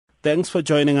Thanks for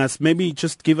joining us. Maybe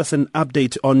just give us an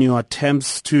update on your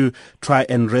attempts to try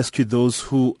and rescue those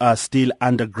who are still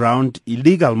underground,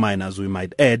 illegal miners, we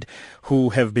might add, who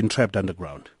have been trapped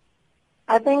underground.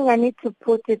 I think I need to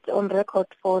put it on record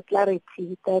for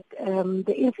clarity that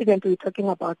the incident we're talking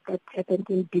about that happened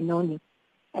in Benoni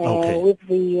with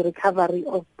the recovery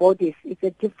of bodies is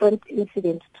a different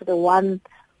incident to the one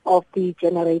of the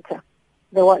generator.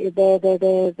 The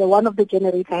one of the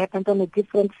generator happened on a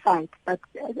different site, but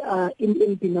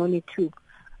in Benoni too.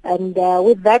 And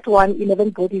with that one, 11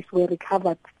 bodies were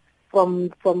recovered from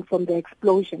the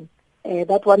explosion.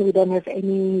 That one, we don't have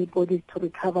any bodies to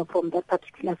recover from that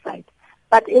particular site.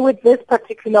 But with this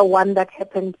particular one that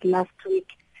happened last week,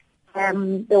 there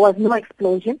was no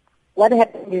explosion. What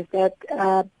happened is that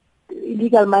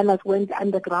illegal miners went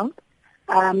underground,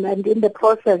 and in the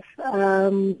process,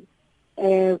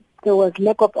 there was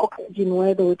lack of oxygen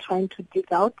where they were trying to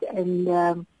dig out,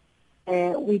 and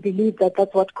we believe that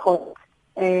that's what caused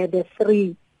the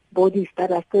 3 bodies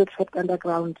that are still trapped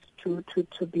underground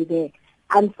to be there.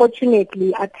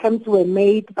 Unfortunately, attempts were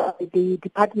made by the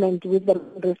department with the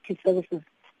rescue services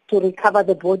to recover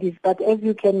the bodies, but as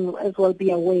you can as well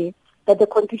be aware, that the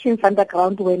conditions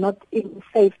underground were not even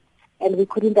safe, and we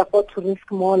couldn't afford to risk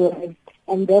more lives,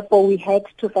 and therefore we had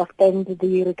to suspend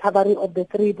the recovery of the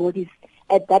 3 bodies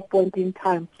at that point in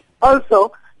time.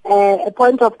 Also, a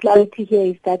point of clarity here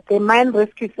is that the mine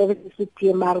rescue services with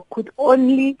DMR could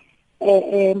only,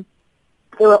 they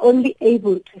were only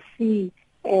able to see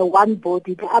 1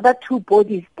 body. The other 2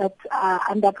 bodies that are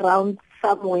underground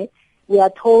somewhere, we are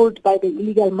told by the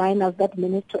illegal miners that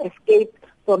managed to escape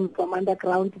from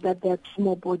underground that there are 2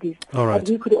 more bodies. All right. And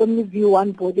we could only view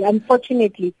 1 body.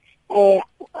 Unfortunately,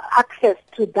 access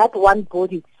to that 1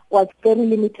 body was very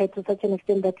limited to such an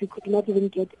extent that we could not even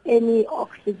get any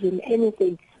oxygen,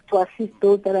 anything to assist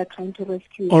those that are trying to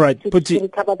rescue. All right, to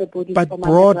recover the bodies. But from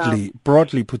broadly,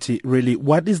 Phuti, really,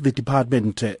 what is the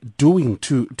department doing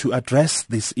to address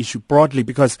this issue broadly?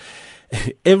 Because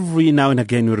every now and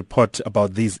again we report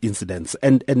about these incidents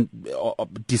and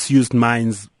disused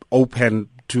mines open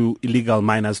to illegal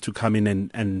miners to come in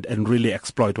and really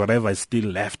exploit whatever is still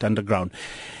left underground.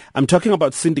 I'm talking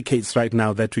about syndicates right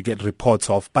now that we get reports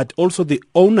of, but also the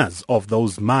owners of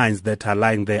those mines that are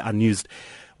lying there unused.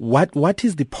 What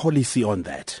is the policy on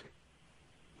that?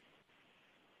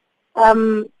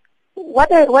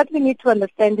 What we need to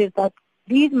understand is that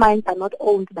these mines are not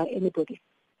owned by anybody.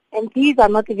 And these are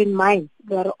not even mines.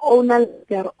 They are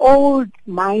old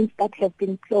mines that have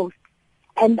been closed.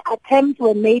 And attempts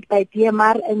were made by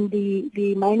DMR and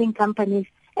the mining companies,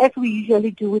 as we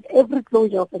usually do with every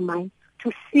closure of a mine,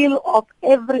 to seal off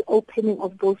every opening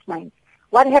of those mines.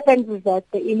 What happens is that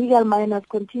the illegal miners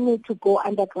continue to go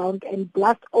underground and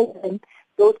blast open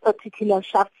those particular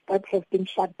shafts that have been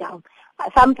shut down.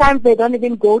 Sometimes they don't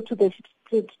even go to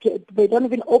they don't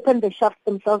even open the shafts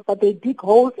themselves, but they dig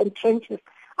holes and trenches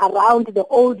around the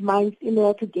old mines in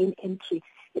order to gain entry.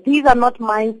 These are not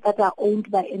mines that are owned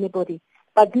by anybody,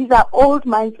 but these are old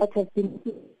mines that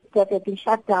have been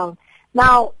shut down.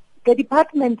 Now, the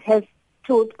department has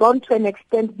gone to an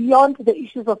extent beyond the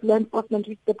issues of law enforcement,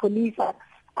 which the police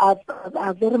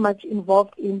are very much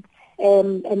involved in,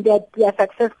 and they are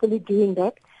successfully doing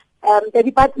that. The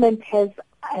department has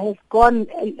gone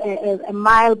a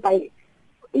mile by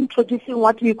introducing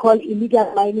what we call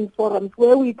illegal mining forums,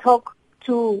 where we talk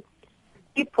to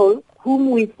people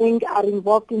whom we think are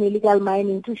involved in illegal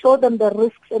mining to show them the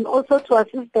risks and also to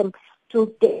assist them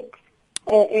to get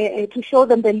to show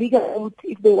them the legal route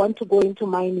if they want to go into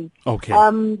mining. Okay.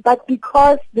 But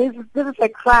because this is a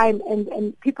crime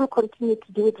and people continue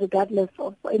to do it regardless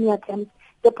of any attempt,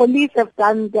 the police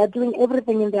they are doing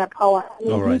everything in their power.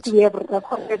 All right. We have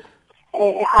recorded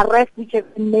arrests which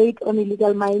have been made on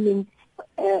illegal mining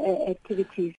activities.